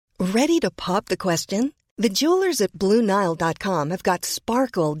Ready to pop the question? The jewelers at BlueNile.com have got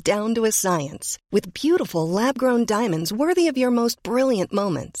sparkle down to a science with beautiful lab-grown diamonds worthy of your most brilliant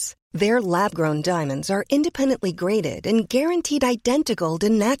moments. Their lab-grown diamonds are independently graded and guaranteed identical to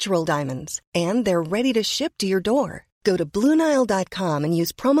natural diamonds, and they're ready to ship to your door. Go to BlueNile.com and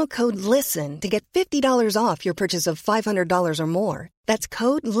use promo code LISTEN to get $50 off your purchase of $500 or more. That's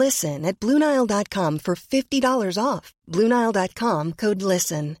code LISTEN at BlueNile.com for $50 off. BlueNile.com, code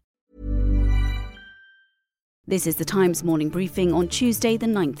LISTEN. This is the Times morning briefing on Tuesday, the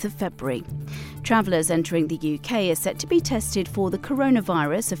 9th of February. Travellers entering the UK are set to be tested for the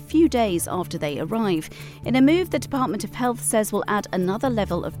coronavirus a few days after they arrive, in a move the Department of Health says will add another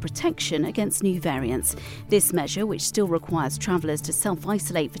level of protection against new variants. This measure, which still requires travellers to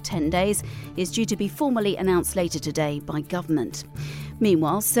self-isolate for 10 days, is due to be formally announced later today by government.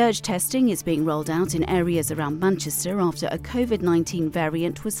 Meanwhile, surge testing is being rolled out in areas around Manchester after a COVID-19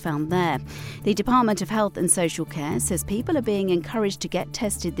 variant was found there. The Department of Health and Social Care says people are being encouraged to get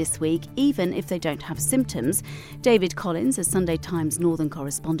tested this week, even if they don't have symptoms. David Collins, a Sunday Times Northern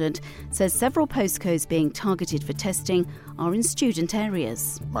correspondent, says several postcodes being targeted for testing are in student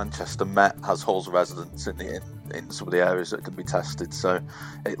areas. Manchester Met has halls of residence in some of the areas that can be tested, so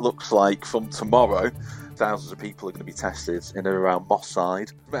it looks like from tomorrow thousands of people are going to be tested in and around Moss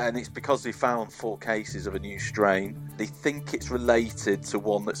Side, and it's because they found 4 cases of a new strain. They think it's related to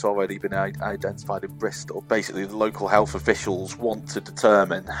one that's already been identified in Bristol. Basically, the local health officials want to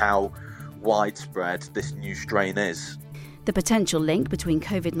determine how widespread this new strain is. The potential link between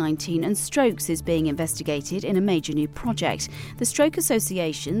COVID-19 and strokes is being investigated in a major new project. The Stroke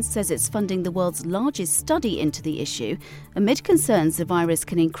Association says it's funding the world's largest study into the issue, amid concerns the virus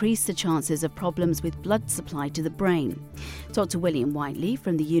can increase the chances of problems with blood supply to the brain. Dr. William Whiteley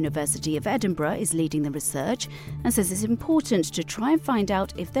from the University of Edinburgh is leading the research and says it's important to try and find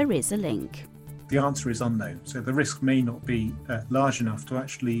out if there is a link. The answer is unknown, so the risk may not be large enough to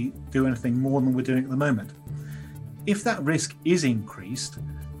actually do anything more than we're doing at the moment. If that risk is increased,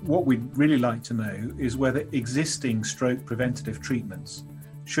 what we'd really like to know is whether existing stroke preventative treatments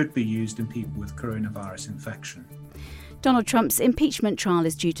should be used in people with coronavirus infection. Donald Trump's impeachment trial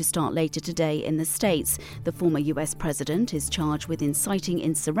is due to start later today in the States. The former US president is charged with inciting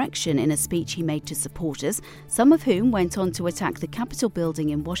insurrection in a speech he made to supporters, some of whom went on to attack the Capitol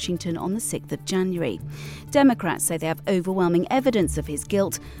building in Washington on the 6th of January. Democrats say they have overwhelming evidence of his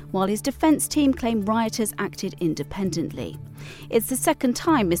guilt, while his defense team claim rioters acted independently. It's the second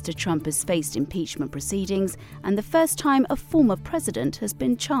time Mr. Trump has faced impeachment proceedings and the first time a former president has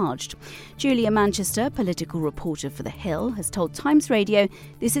been charged. Julia Manchester, political reporter for The Hill, has told Times Radio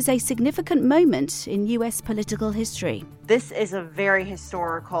this is a significant moment in US political history. This is a very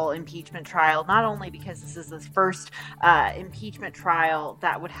historical impeachment trial, not only because this is the first impeachment trial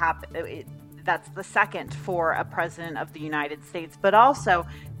that would happen. That's the second for a president of the United States. But also,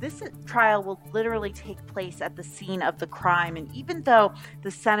 this trial will literally take place at the scene of the crime. And even though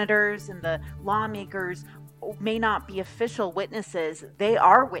the senators and the lawmakers may not be official witnesses, they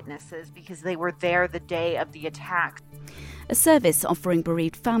are witnesses because they were there the day of the attack. A service offering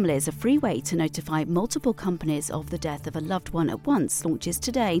bereaved families a free way to notify multiple companies of the death of a loved one at once launches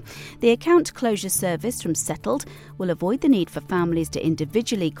today. The account closure service from Settled will avoid the need for families to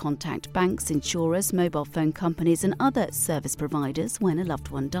individually contact banks, insurers, mobile phone companies and other service providers when a loved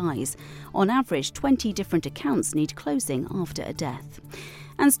one dies. On average, 20 different accounts need closing after a death.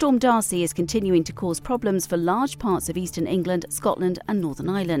 And Storm Darcy is continuing to cause problems for large parts of eastern England, Scotland and Northern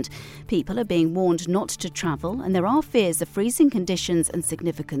Ireland. People are being warned not to travel, and there are fears the freezing conditions and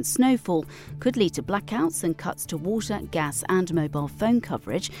significant snowfall could lead to blackouts and cuts to water, gas and mobile phone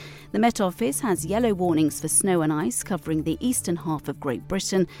coverage. The Met Office has yellow warnings for snow and ice covering the eastern half of Great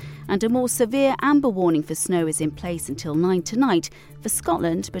Britain, and a more severe amber warning for snow is in place until 9 tonight for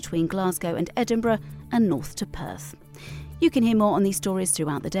Scotland between Glasgow and Edinburgh and north to Perth. You can hear more on these stories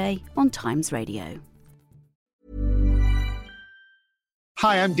throughout the day on Times Radio.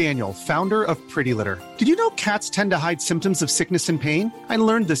 Hi, I'm Daniel, founder of Pretty Litter. Did you know cats tend to hide symptoms of sickness and pain? I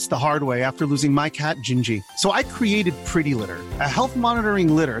learned this the hard way after losing my cat, Gingy. So I created Pretty Litter, a health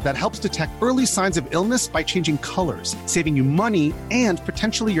monitoring litter that helps detect early signs of illness by changing colors, saving you money and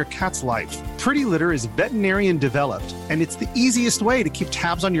potentially your cat's life. Pretty Litter is veterinarian developed, and it's the easiest way to keep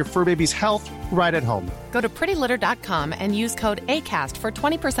tabs on your fur baby's health right at home. Go to prettylitter.com and use code ACAST for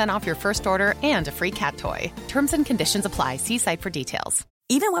 20% off your first order and a free cat toy. Terms and conditions apply. See site for details.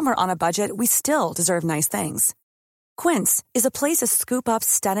 Even when we're on a budget, we still deserve nice things. Quince is a place to scoop up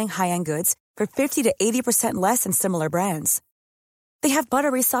stunning high-end goods for 50 to 80% less than similar brands. They have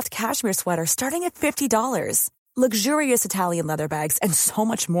buttery soft cashmere sweaters starting at $50, luxurious Italian leather bags, and so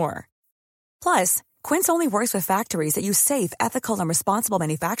much more. Plus, Quince only works with factories that use safe, ethical, and responsible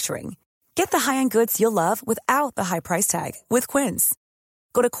manufacturing. Get the high-end goods you'll love without the high price tag with Quince.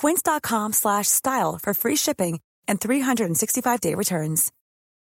 Go to quince.com/style for free shipping and 365-day returns.